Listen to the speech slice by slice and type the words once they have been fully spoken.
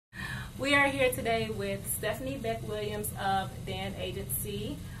We are here today with Stephanie Beck Williams of Dan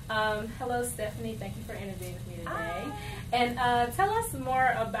Agency. Hello, Stephanie. Thank you for interviewing with me today. Hi. And tell us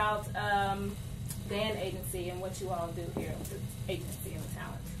more about Dan Agency and what you all do here with the agency and the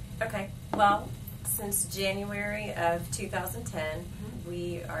talent. Okay. Well, since January of 2010,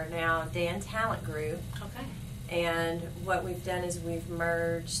 we are now Dan Talent Group. Okay. And what we've done is we've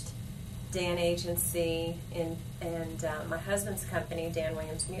merged Dan Agency and my husband's company, Dan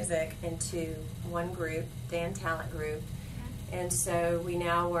Williams Music, into one group, Dan Talent Group. And so we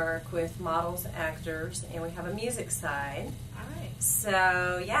now work with models, actors, and we have a music side. All right. So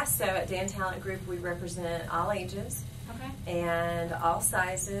at Dan Talent Group we represent all ages. Okay. And all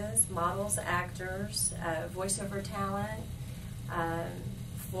sizes, models, actors, voiceover talent,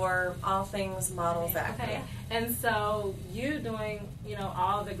 for all things models, actors. Okay. And so you doing,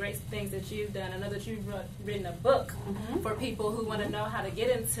 all the great things that you've done. I know that you've written a book for people who want to know how to get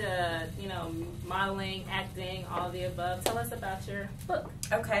into, modeling, acting, all of the above. Tell us about your book.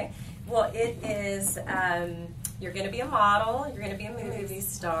 Okay. Well, it is, you're going to be a model, you're going to be a movie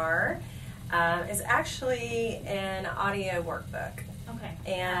star. It's actually an audio workbook.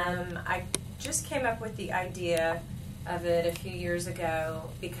 Okay. And I just came up with the idea of it a few years ago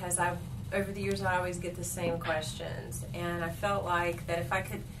because over the years I always get the same questions, and I felt like that if I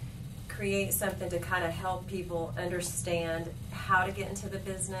could create something to kind of help people understand how to get into the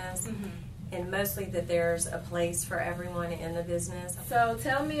business, and mostly that there's a place for everyone in the business. So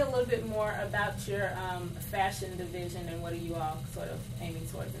tell me a little bit more about your fashion division and what are you all sort of aiming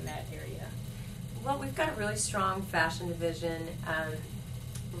towards in that area? Well, we've got a really strong fashion division.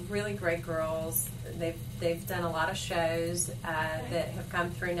 Really great girls. They've done a lot of shows that have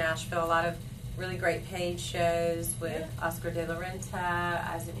come through Nashville. A lot of really great paid shows with Oscar de la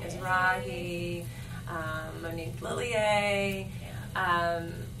Renta, Azim Mizrahi, Monique Lillier.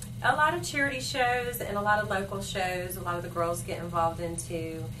 A lot of charity shows and a lot of local shows. A lot of the girls get involved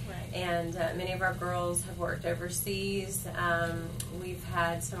into. Right. And many of our girls have worked overseas. We've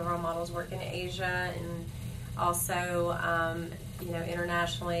had some of our models work in Asia and also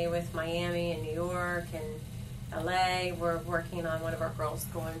internationally with Miami and New York and LA. We're working on one of our girls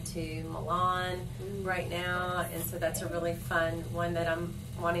going to Milan right now, and so that's a really fun one that I'm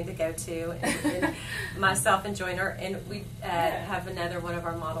wanting to go to and myself and join her. And we have another one of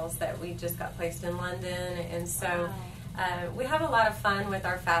our models that we just got placed in London, and so we have a lot of fun with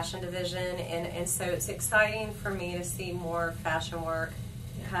our fashion division, and so it's exciting for me to see more fashion work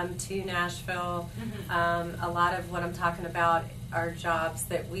come to Nashville. A lot of what I'm talking about are jobs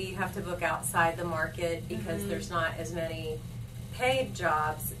that we have to book outside the market because there's not as many paid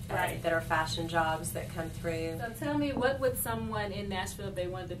jobs that are fashion jobs that come through. So tell me, what would someone in Nashville, if they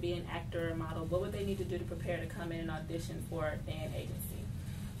wanted to be an actor or model, what would they need to do to prepare to come in and audition for Dan Agency?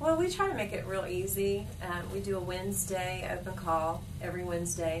 Well, we try to make it real easy. We do a Wednesday open call every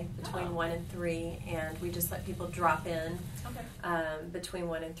Wednesday between 1 and 3, and we just let people drop in between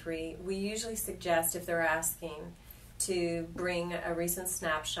 1 and 3. We usually suggest, if they're asking, to bring a recent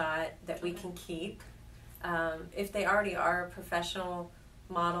snapshot that we can keep. If they already are a professional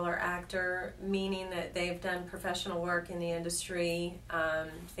model or actor, meaning that they've done professional work in the industry,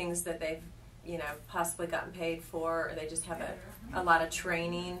 things that they've possibly gotten paid for, or they just have a lot of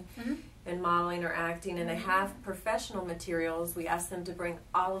training in modeling or acting, and they have professional materials, we ask them to bring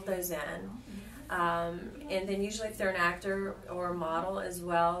all of those in. And then usually if they're an actor or a model as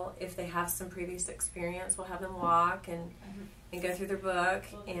well, if they have some previous experience, we'll have them walk and go through their book.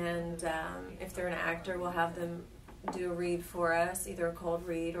 And if they're an actor, we'll have them do a read for us, either a cold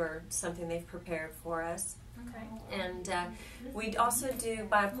read or something they've prepared for us. Okay. And we also do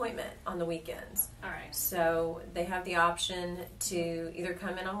by appointment on the weekends. All right. So they have the option to either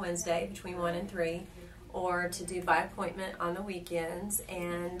come in on Wednesday between 1 and 3, or to do by appointment on the weekends.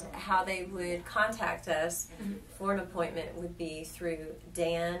 And how they would contact us for an appointment would be through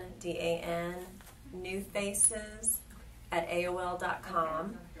Dan, D-A-N, New Faces at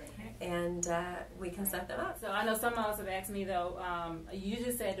AOL.com, and we can set them up. So I know some models have asked me, though, you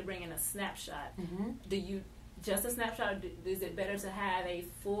just said to bring in a snapshot. Do you just a snapshot, or is it better to have a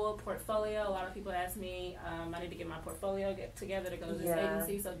full portfolio? A lot of people ask me, I need to get my portfolio together to go to this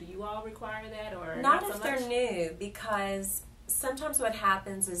agency. So do you all require that, or not so if they're new? Because sometimes what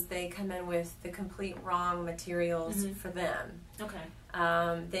happens is they come in with the complete wrong materials for them.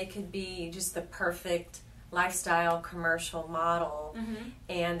 Okay. They could be just the perfect lifestyle commercial model,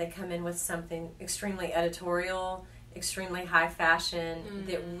 and they come in with something extremely editorial, extremely high fashion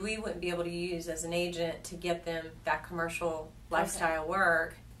that we wouldn't be able to use as an agent to get them that commercial lifestyle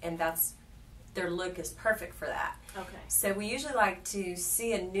work, and that's their look is perfect for that. Okay. So we usually like to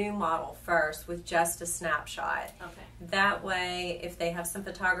see a new model first with just a snapshot. Okay. That way, if they have some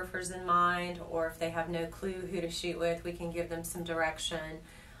photographers in mind, or if they have no clue who to shoot with, we can give them some direction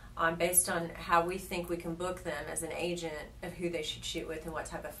based on how we think we can book them as an agent of who they should shoot with and what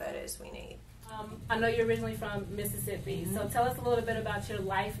type of photos we need. I know you're originally from Mississippi, so tell us a little bit about your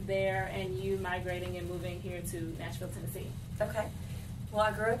life there and you migrating and moving here to Nashville, Tennessee. Okay. Well,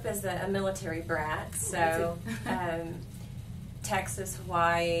 I grew up as a military brat, so Texas,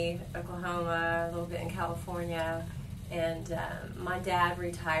 Hawaii, Oklahoma, a little bit in California, and my dad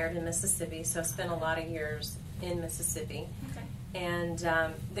retired in Mississippi, so I spent a lot of years in Mississippi. Okay. And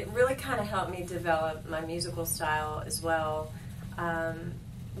it really kind of helped me develop my musical style as well,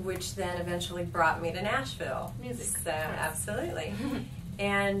 which then eventually brought me to Nashville. Music. So, absolutely.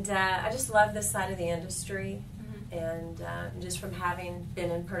 And I just love this side of the industry. And just from having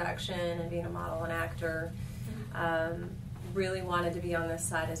been in production and being a model and actor, really wanted to be on this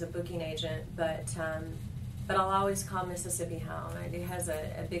side as a booking agent. But I'll always call Mississippi home. It has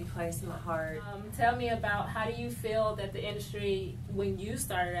a big place in my heart. Tell me about how do you feel that the industry, when you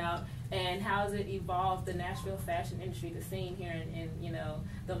started out, and how has it evolved the Nashville fashion industry, the scene here in you know,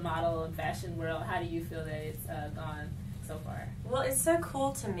 the model and fashion world? How do you feel that it's gone so far? Well, it's so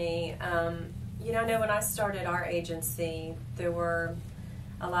cool to me. You know, I know when I started our agency, there were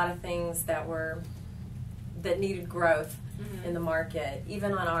a lot of things that needed growth in the market,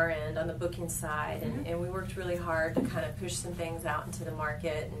 even on our end, on the booking side, and we worked really hard to kind of push some things out into the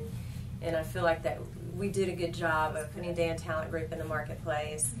market, and I feel like that we did a good job of putting Dan Talent Group in the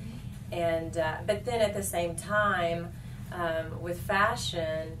marketplace. And but then at the same time, with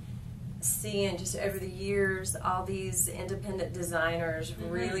fashion, seeing just over the years all these independent designers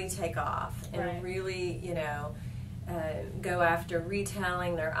really take off and really, you know, go after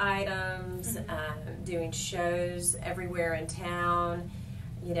retailing their items, doing shows everywhere in town,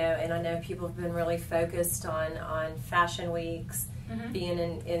 you know, and I know people have been really focused on fashion weeks, being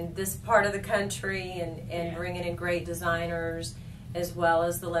in this part of the country and bringing in great designers as well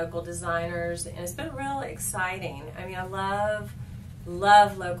as the local designers, and it's been real exciting. I mean, I love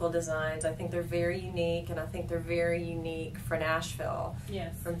local designs. I think they're very unique, and I think they're very unique for Nashville.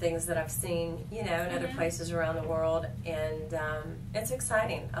 Yes. From things that I've seen, you know, in other places around the world, and it's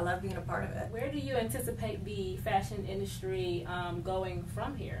exciting. I love being a part of it. Where do you anticipate the fashion industry going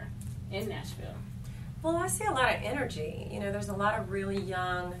from here in Nashville? Well, I see a lot of energy. You know, there's a lot of really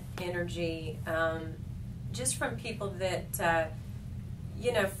young energy, just from people that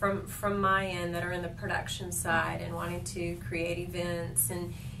you know, from my end, that are in the production side and wanting to create events,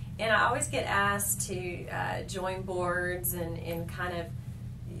 and I always get asked to join boards and kind of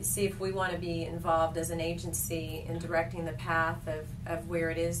see if we want to be involved as an agency in directing the path of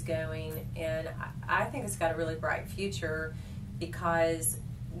where it is going, and I think it's got a really bright future because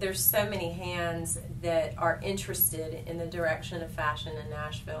there's so many hands that are interested in the direction of fashion in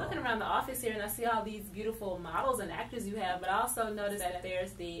Nashville. Looking around the office here, and I see all these beautiful models and actors you have, but I also noticed that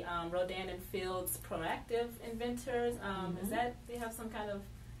there's the Rodan and Fields Proactive Inventors. Is that, do you have some kind of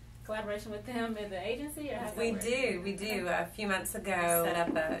collaboration with them in the agency? Or we do. A few months ago, set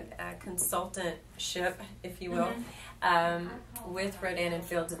up a consultantship, if you will, with Rodan and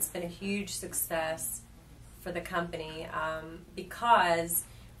Fields. It's been a huge success for the company because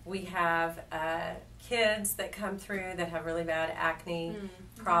we have kids that come through that have really bad acne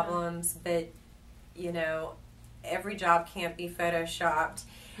problems, but, you know, every job can't be photoshopped,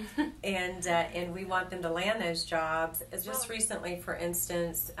 and we want them to land those jobs. Just recently, for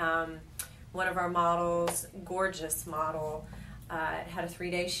instance, one of our models, gorgeous model, had a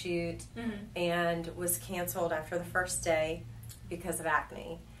 3-day shoot and was canceled after the first day because of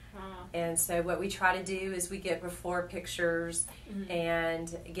acne. And so what we try to do is we get before pictures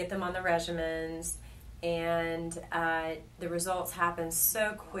and get them on the regimens, and the results happen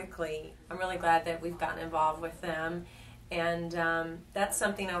so quickly. I'm really glad that we've gotten involved with them, and that's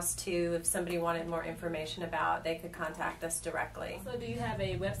something else too. If somebody wanted more information about, they could contact us directly. So do you have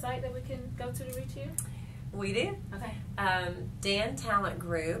a website that we can go to reach you? We do. Okay. Dan Talent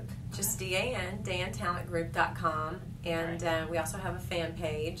Group, just DAN, dantalentgroup.com. And we also have a fan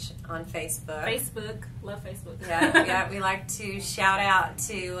page on Facebook. Facebook. Love Facebook. Yeah, we like to shout out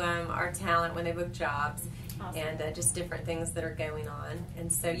to our talent when they book jobs. Awesome. And just different things that are going on.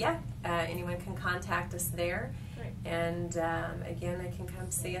 And so, anyone can contact us there. Great. And again, they can come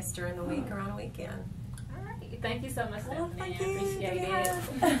see us during the week or on a weekend. Thank you so much, Stephanie. Thank you. I appreciate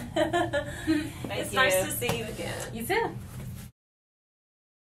it. It's nice to see you again. You too.